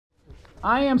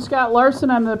I am Scott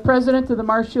Larson. I'm the president of the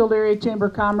Marshfield Area Chamber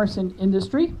of Commerce and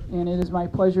Industry, and it is my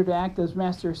pleasure to act as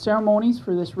master of ceremonies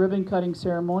for this ribbon cutting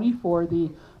ceremony for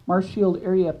the Marshfield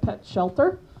Area Pet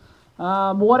Shelter.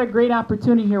 What a great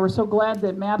opportunity here. We're so glad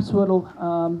that MAPS would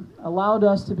allowed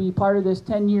us to be part of this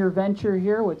 10-year venture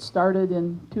here, which started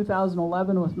in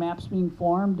 2011 with MAPS being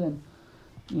formed, and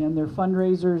their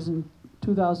fundraisers in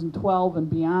 2012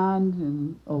 and beyond,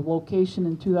 and a location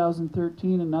in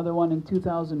 2013, another one in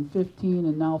 2015,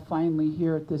 and now finally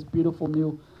here at this beautiful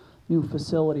new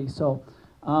facility. So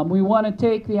we want to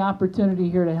take the opportunity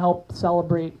here to help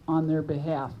celebrate on their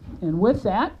behalf. And with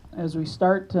that, as we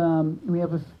start, we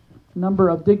have a number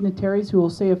of dignitaries who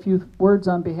will say a few words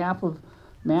on behalf of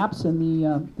MAPS and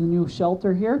the new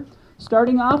shelter here.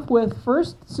 Starting off with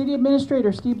first, City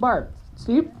Administrator Steve Bart.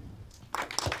 Steve?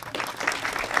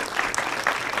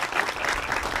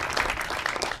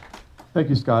 Thank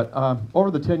you, Scott.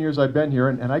 Over the 10 years I've been here,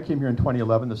 and I came here in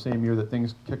 2011, the same year that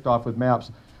things kicked off with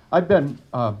MAPS, I've been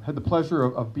had the pleasure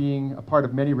of being a part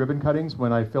of many ribbon cuttings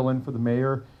when I fill in for the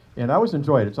mayor, and I always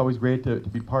enjoy it. It's always great to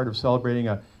be part of celebrating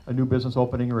a new business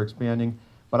opening or expanding.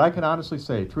 But I can honestly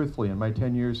say, truthfully, in my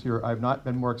 10 years here, I've not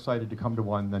been more excited to come to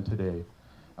one than today.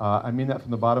 I mean that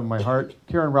from the bottom of my heart.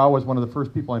 Karen Rao was one of the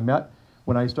first people I met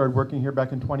when I started working here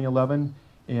back in 2011,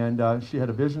 and she had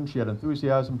a vision, she had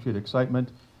enthusiasm, she had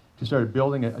excitement. She started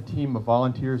building a team of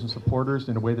volunteers and supporters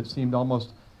in a way that seemed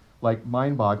almost like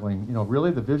mind-boggling.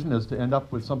 Really the vision is to end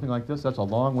up with something like this. That's a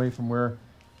long way from where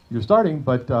you're starting,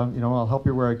 but I'll help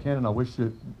you where I can, and I'll wish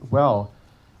you well.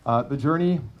 The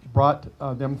journey brought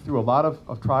them through a lot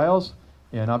of trials,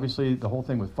 and obviously the whole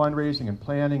thing with fundraising and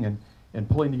planning and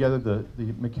pulling together the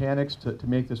mechanics to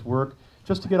make this work,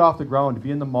 just to get off the ground, to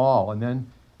be in the mall, and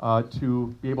then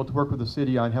to be able to work with the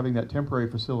city on having that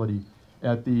temporary facility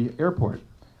at the airport.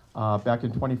 Back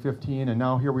in 2015, and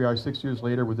now here we are 6 years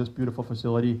later with this beautiful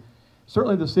facility.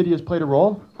 Certainly the city has played a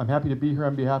role. I'm happy to be here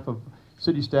on behalf of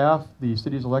city staff, the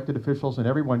city's elected officials, and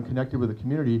everyone connected with the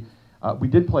community. We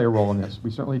did play a role in this.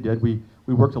 We certainly did. We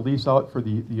worked a lease out for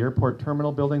the airport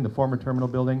terminal building, the former terminal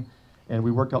building, and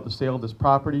we worked out the sale of this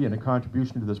property and a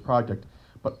contribution to this project.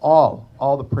 But all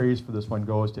the praise for this one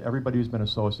goes to everybody who's been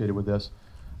associated with this.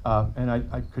 And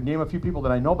I could name a few people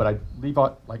that I know, but I'd leave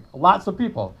out like lots of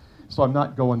people. So I'm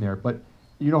not going there, but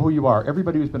you know who you are.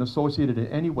 Everybody who's been associated in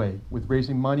any way with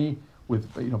raising money, with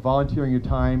volunteering your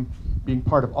time, being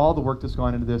part of all the work that's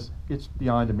gone into this, it's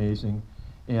beyond amazing.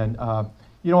 And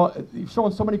you've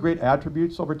shown so many great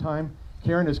attributes over time.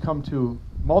 Karen has come to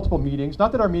multiple meetings.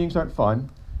 Not that our meetings aren't fun,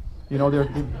 they're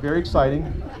very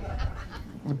exciting,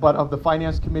 but of the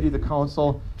finance committee, the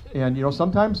council, and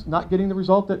sometimes not getting the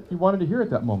result that you wanted to hear at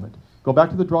that moment. Go back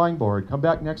to the drawing board, come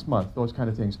back next month, those kind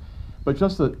of things. But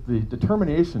just the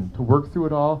determination to work through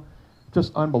it all,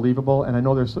 just unbelievable. And I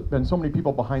know there's been so many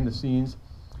people behind the scenes,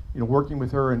 working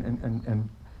with her and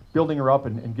building her up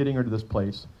and getting her to this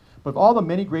place. But all the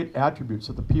many great attributes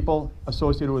that the people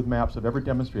associated with MAPS have ever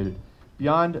demonstrated,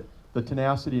 beyond the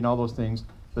tenacity and all those things,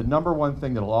 the number one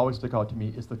thing that will always stick out to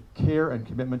me is the care and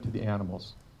commitment to the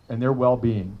animals and their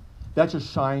well-being. That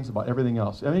just shines about everything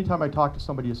else. Anytime I talk to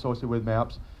somebody associated with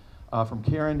MAPS, from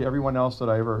Karen to everyone else that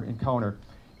I ever encounter,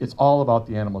 it's all about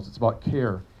the animals. It's about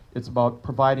care. It's about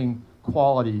providing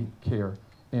quality care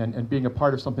and being a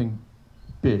part of something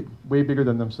big, way bigger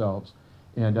than themselves.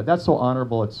 And that's so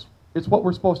honorable. It's what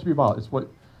we're supposed to be about. It's what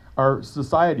our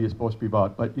society is supposed to be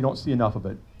about, but you don't see enough of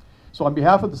it. So on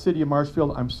behalf of the city of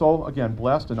Marshfield, I'm so, again,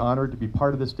 blessed and honored to be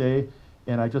part of this day.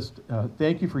 And I just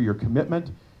thank you for your commitment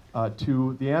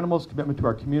to the animals, commitment to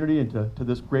our community, and to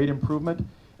this great improvement,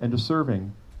 and to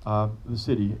serving the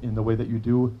city in the way that you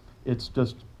do. It's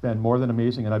just been more than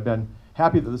amazing, and I've been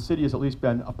happy that the city has at least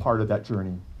been a part of that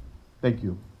journey. Thank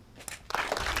you.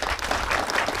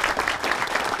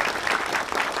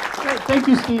 Great. Thank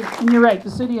you, Steve. And you're right,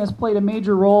 the city has played a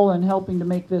major role in helping to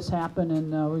make this happen,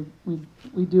 and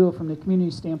we do, from the community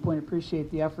standpoint,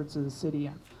 appreciate the efforts of the city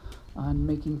on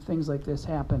making things like this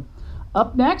happen.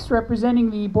 Up next, representing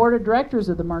the Board of Directors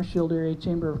of the Marshfield Area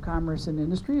Chamber of Commerce and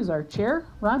Industry, is our chair,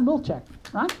 Ron Milchek.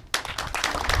 Ron?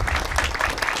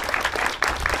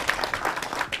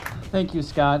 Thank you,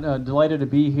 Scott. Delighted to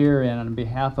be here, and on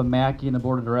behalf of MACCI and the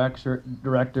Board of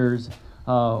Directors,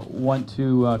 want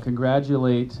to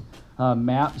congratulate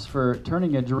MAPS for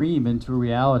turning a dream into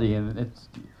reality, and it's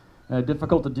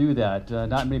difficult to do that.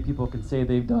 Not many people can say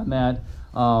they've done that.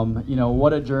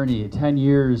 What a journey. 10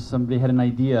 years, somebody had an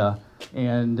idea,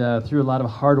 and through a lot of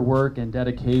hard work and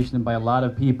dedication by a lot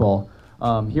of people,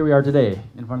 here we are today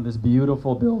in front of this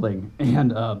beautiful building.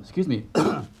 And, excuse me.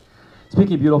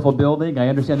 Speaking of beautiful building, I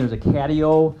understand there's a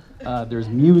catio, there's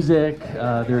music,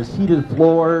 there's heated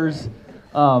floors,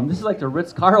 This is like the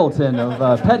Ritz-Carlton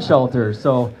of pet shelters.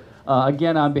 So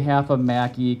again, on behalf of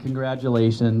MACCI,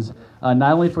 congratulations,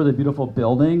 not only for the beautiful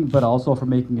building, but also for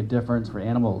making a difference for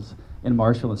animals in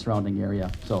Marshfield and surrounding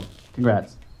area. So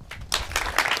congrats.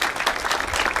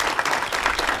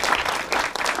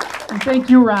 And thank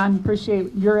you, Ron.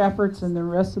 Appreciate your efforts and the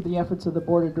rest of the efforts of the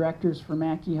Board of Directors for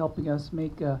MACCI helping us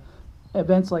make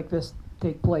events like this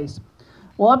take place.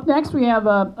 Well, up next we have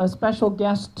a special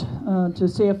guest to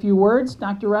say a few words,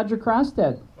 Dr. Roger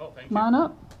Crosstead. Oh, thank you. Come on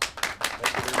up.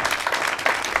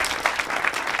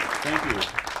 Thank you.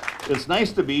 It's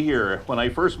nice to be here. When I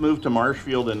first moved to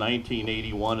Marshfield in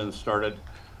 1981 and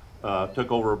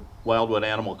took over Wildwood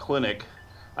Animal Clinic,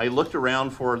 I looked around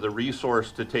for the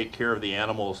resource to take care of the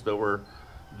animals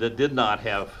that did not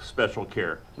have special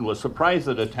care, and was surprised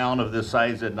that a town of this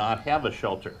size did not have a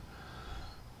shelter.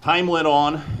 Time went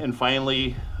on, and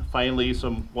finally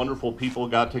some wonderful people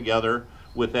got together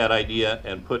with that idea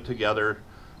and put together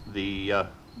the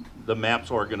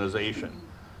MAPS organization.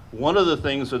 One of the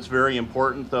things that's very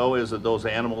important, though, is that those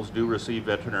animals do receive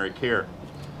veterinary care.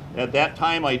 At that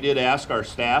time, I did ask our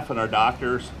staff and our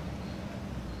doctors,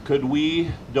 could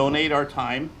we donate our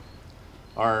time?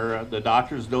 The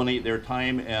doctors donate their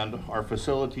time, and our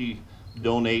facility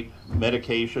donate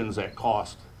medications at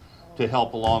cost to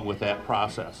help along with that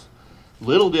process.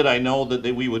 Little did I know that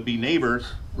we would be neighbors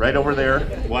right over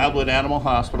there, Wildwood Animal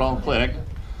Hospital and Clinic.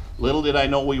 Little did I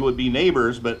know we would be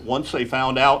neighbors, but once I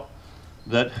found out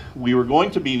that we were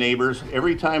going to be neighbors,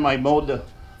 every time I mowed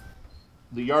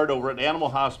the yard over at Animal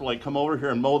Hospital, I'd come over here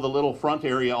and mow the little front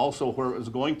area also where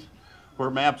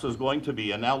MAPS is going to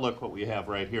be, and now look what we have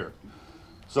right here.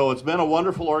 So it's been a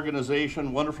wonderful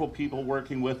organization, wonderful people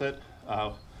working with it.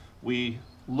 We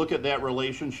look at that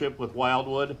relationship with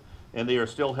Wildwood, and they are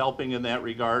still helping in that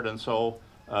regard, and so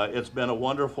it's been a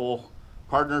wonderful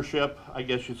partnership, I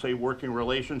guess you'd say working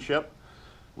relationship.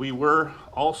 We were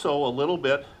also a little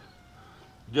bit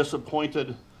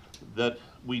disappointed that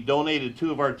we donated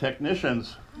 2 of our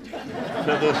technicians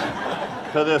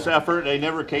to this effort. They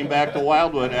never came back to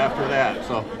Wildwood after that.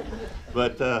 So,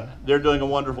 but they're doing a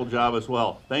wonderful job as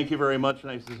well. Thank you very much.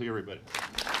 Nice to see everybody.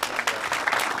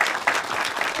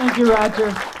 Thank you,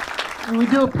 Roger. And we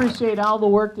do appreciate all the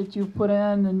work that you've put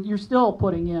in and you're still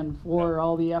putting in for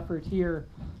all the effort here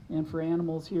and for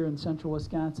animals here in central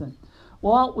Wisconsin.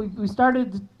 Well, we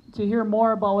started to hear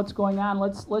more about what's going on.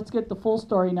 Let's get the full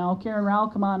story now. Karen Rowell,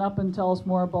 come on up and tell us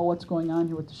more about what's going on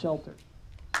here with the shelter.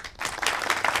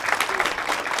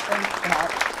 Thanks,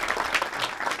 Scott.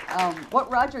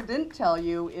 What Roger didn't tell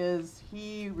you is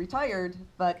he retired,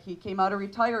 but he came out of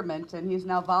retirement and he's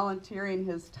now volunteering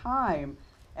his time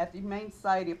at the Humane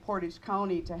Society of Portage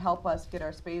County to help us get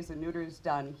our spays and neuters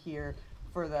done here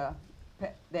for the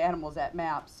animals at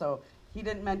MAPS. So he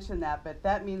didn't mention that, but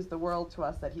that means the world to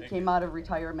us that he came out of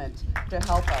retirement to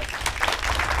help us.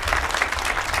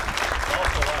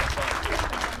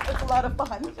 It's a lot of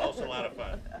fun. It's also a lot of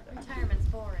fun. Retirement's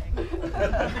boring.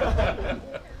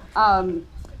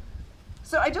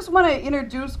 So I just want to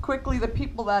introduce quickly the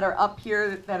people that are up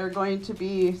here that are going to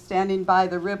be standing by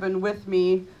the ribbon with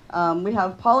me. We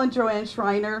have Paul and Joanne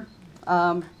Schreiner.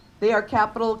 They are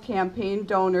capital campaign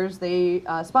donors. They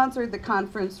sponsored the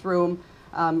conference room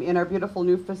in our beautiful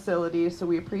new facility, so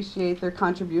we appreciate their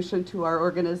contribution to our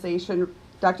organization.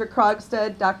 Dr.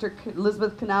 Krogstad, Dr.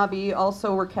 Elizabeth Kanabi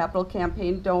also were capital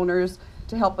campaign donors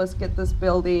to help us get this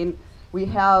building. We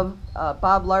have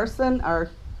Bob Larson, our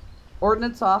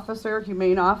ordinance officer,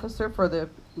 humane officer for the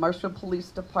Marshfield Police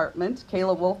Department.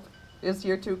 Kayla Wolf is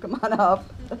here too, come on up.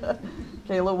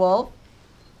 Kayla Wolf.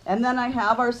 And then I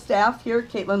have our staff here.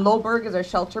 Caitlin Loberg is our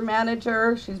shelter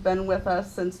manager. She's been with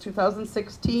us since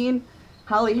 2016.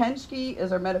 Holly Henschke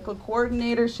is our medical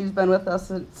coordinator. She's been with us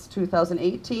since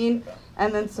 2018.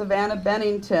 And then Savannah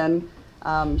Bennington,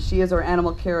 she is our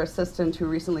animal care assistant who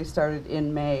recently started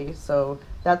in May. So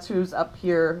that's who's up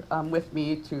here with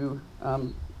me to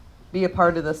be a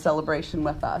part of the celebration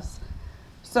with us.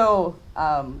 So,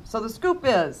 so the scoop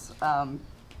is,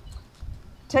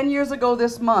 10 years ago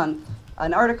this month,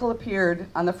 an article appeared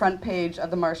on the front page of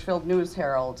the Marshfield News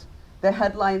Herald. The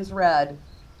headlines read,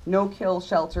 "No Kill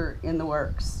Shelter in the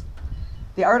Works."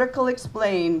 The article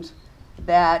explained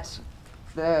that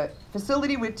the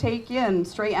facility would take in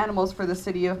stray animals for the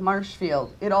city of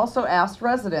Marshfield. It also asked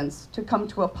residents to come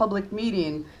to a public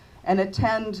meeting and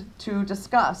attend to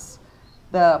discuss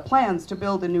the plans to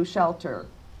build a new shelter.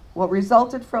 What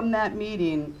resulted from that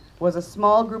meeting was a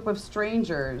small group of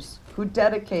strangers who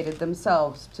dedicated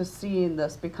themselves to seeing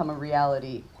this become a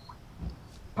reality.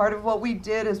 Part of what we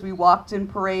did is we walked in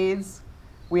parades,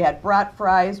 We had brat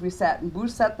fries, we sat and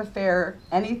booths at the fair,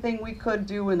 anything we could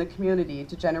do in the community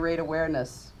to generate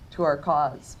awareness to our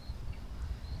cause.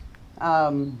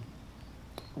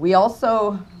 We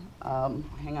also,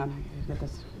 hang on, I get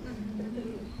this.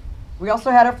 We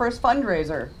also had our first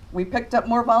fundraiser. We picked up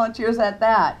more volunteers at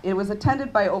that. It was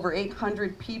attended by over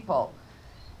 800 people.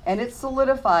 And it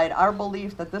solidified our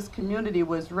belief that this community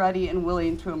was ready and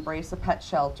willing to embrace a pet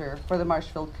shelter for the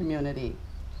Marshfield community.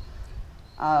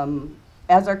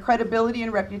 As our credibility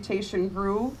and reputation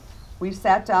grew, we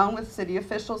sat down with city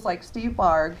officials like Steve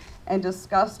Barg and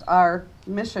discussed our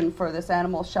mission for this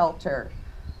animal shelter.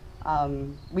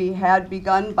 We had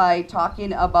begun by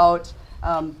talking about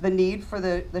the need for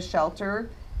the shelter,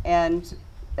 and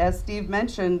as Steve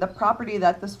mentioned, the property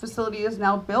that this facility is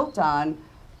now built on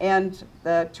and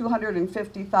the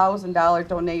 $250,000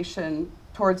 donation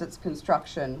towards its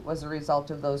construction was a result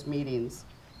of those meetings.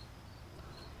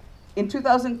 In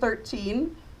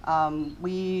 2013,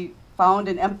 we found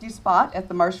an empty spot at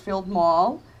the Marshfield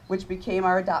Mall, which became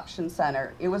our adoption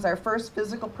center. It was our first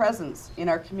physical presence in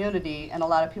our community, and a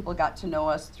lot of people got to know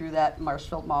us through that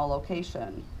Marshfield Mall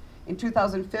location. In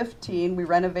 2015, we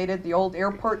renovated the old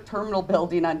airport terminal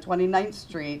building on 29th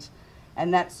Street,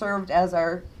 and that served as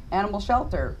our animal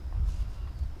shelter.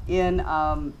 In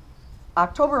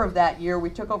October of that year, we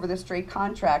took over the stray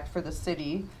contract for the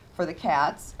city for the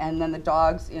cats, and then the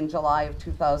dogs in July of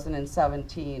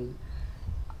 2017.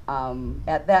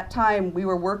 At that time, we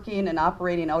were working and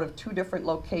operating out of 2 different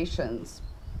locations.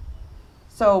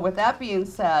 So with that being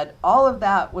said, all of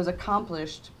that was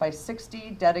accomplished by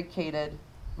 60 dedicated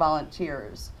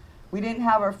volunteers. We didn't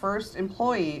have our first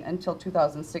employee until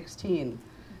 2016.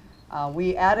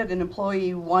 We added an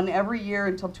employee 1 every year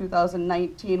until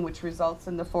 2019, which results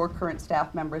in the 4 current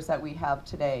staff members that we have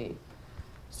today.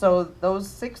 So those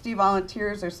 60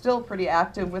 volunteers are still pretty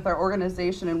active with our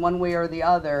organization in one way or the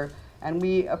other, and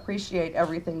we appreciate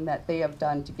everything that they have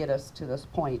done to get us to this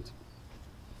point.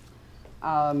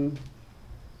 So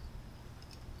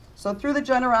through the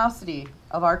generosity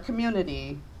of our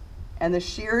community and the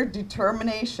sheer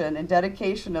determination and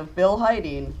dedication of Bill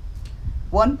Hiding,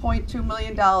 $1.2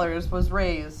 million was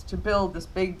raised to build this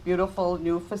big, beautiful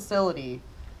new facility,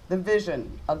 the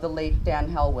vision of the late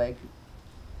Dan Helwig.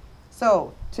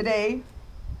 So today,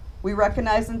 we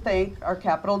recognize and thank our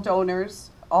capital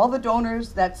donors, all the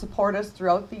donors that support us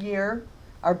throughout the year,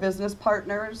 our business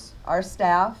partners, our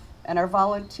staff, and our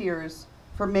volunteers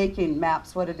for making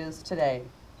MAPS what it is today.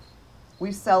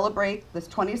 We celebrate the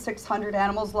 2,600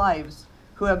 animals' lives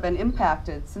who have been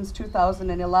impacted since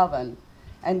 2011,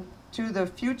 and to the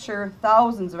future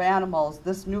thousands of animals,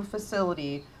 this new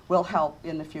facility will help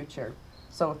in the future.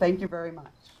 So thank you very much.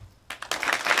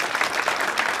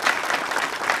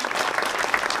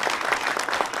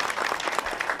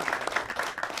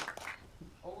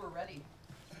 Oh, we're ready.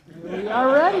 We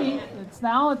are ready. It's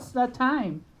that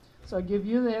time. So I give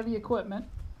you the heavy equipment.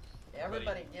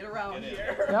 Everybody get around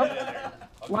here.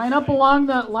 Yep. Line up along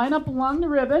the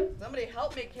ribbon. Somebody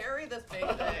help me carry this big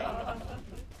thing.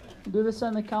 We'll do this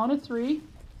on the count of 3.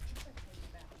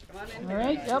 Come on in All here.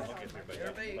 right, yep.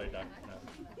 Everybody.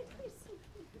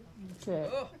 Okay.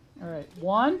 Oh. All right.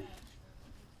 1,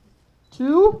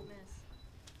 2,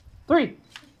 3.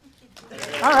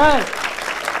 All right.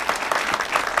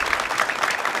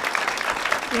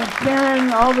 And Karen,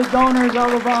 all the donors,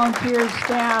 all the volunteers,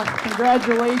 staff,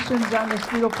 congratulations on this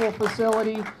beautiful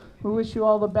facility. We wish you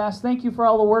all the best. Thank you for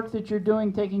all the work that you're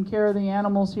doing, taking care of the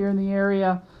animals here in the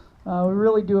area. We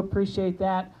really do appreciate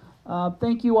that.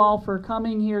 Thank you all for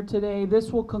coming here today.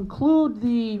 This will conclude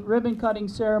the ribbon cutting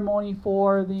ceremony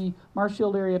for the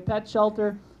Marshfield Area Pet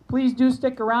Shelter. Please do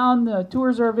stick around. The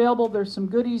tours are available. There's some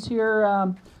goodies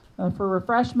here for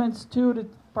refreshments too to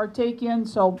partake in.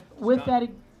 So with that,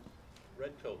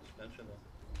 Red coats, mention them.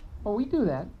 oh, we do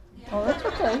that. Oh, that's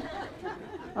okay.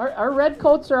 Our red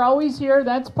coats are always here.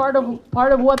 That's part of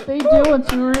what they do, and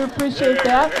so we really appreciate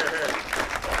that.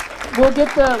 We'll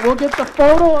get the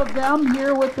photo of them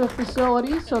here with the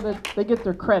facility so that they get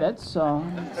their credits. So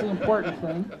it's the important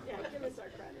thing. Yeah, give us our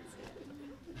credits.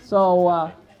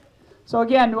 So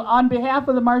again, on behalf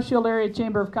of the Marshfield Area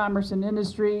Chamber of Commerce and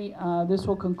Industry, this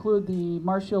will conclude the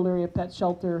Marshfield Area Pet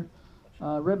Shelter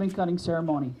ribbon cutting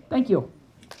ceremony. Thank you.